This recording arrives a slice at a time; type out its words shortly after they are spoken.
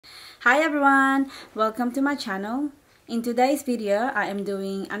Hi everyone, welcome to my channel. In today's video I am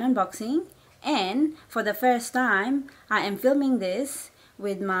doing an unboxing, and for the first time I am filming this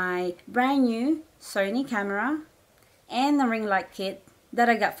with my brand new Sony camera and the ring light kit that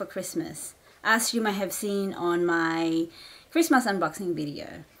I got for Christmas, as you may have seen on my Christmas unboxing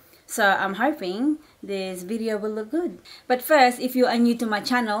video. So I'm hoping this video will look good. But first, if you are new to my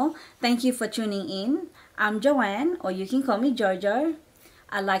channel, thank you for tuning in. I'm Joanne, or you can call me Jojo.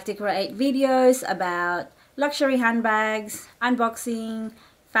 I like to create videos about luxury handbags, unboxing,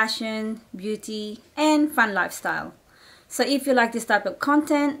 fashion, beauty, and fun lifestyle. So if you like this type of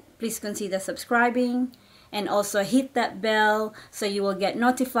content, please consider subscribing and also hit that bell so you will get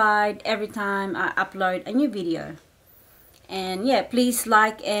notified every time I upload a new video. And yeah, please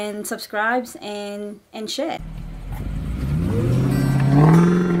like and subscribe and share.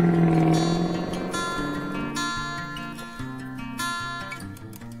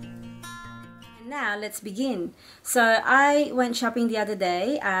 Now let's begin. So I went shopping the other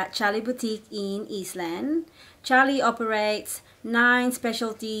day at Charley Boutique in Eastland. Charley operates 9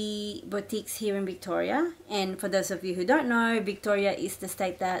 specialty boutiques here in Victoria, and for those of you who don't know, Victoria is the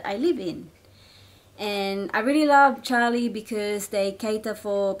state that I live in. And I really love Charley because they cater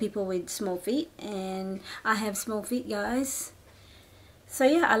for people with small feet, and I have small feet, guys. So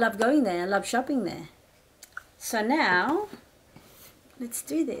yeah, I love going there. I love shopping there. So now let's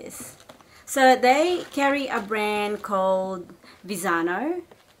do this. So they carry a brand called Vizzano.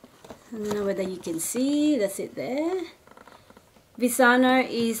 I don't know whether you can see, that's it there. Vizzano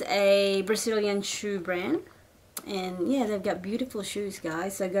is a Brazilian shoe brand, and yeah, they've got beautiful shoes,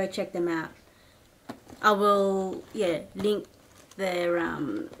 guys, so go check them out. I will link their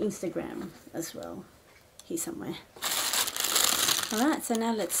Instagram as well here somewhere. Alright, so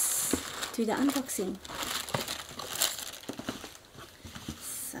now let's do the unboxing.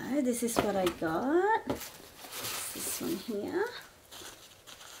 So this is what I got. This one here.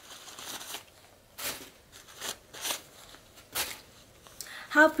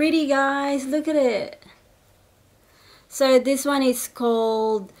 How pretty, guys, look at it. So this one is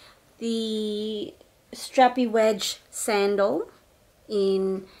called the Strappy Wedge Sandal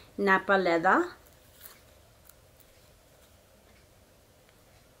in Napa leather.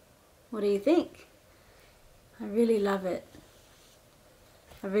 What do you think? I really love it.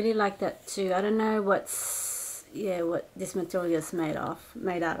 I really like that too. I don't know what this material is made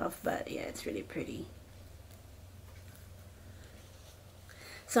out of, but yeah, it's really pretty.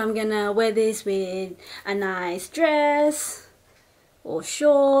 So I'm gonna wear this with a nice dress or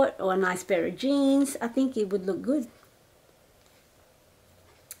short or a nice pair of jeans. I think it would look good.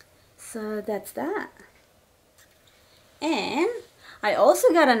 So that's that. And I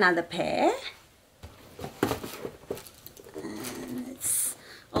also got another pair. And it's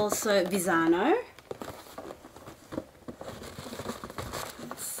also Vizzano.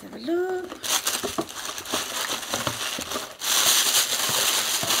 Let's have a look.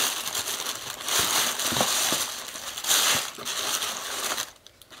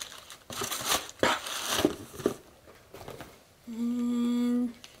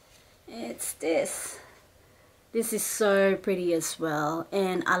 And it's this. This is so pretty as well,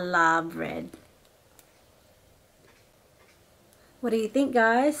 and I love red. What do you think,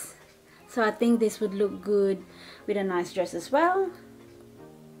 guys? So I think this would look good with a nice dress as well,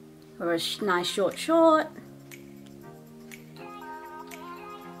 or a nice short. Alright,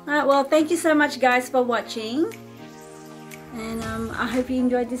 well, thank you so much, guys, for watching, and I hope you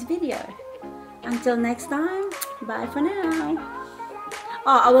enjoyed this video. Until next time, bye for now.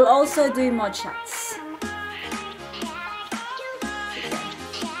 Oh, I will also do mod shots.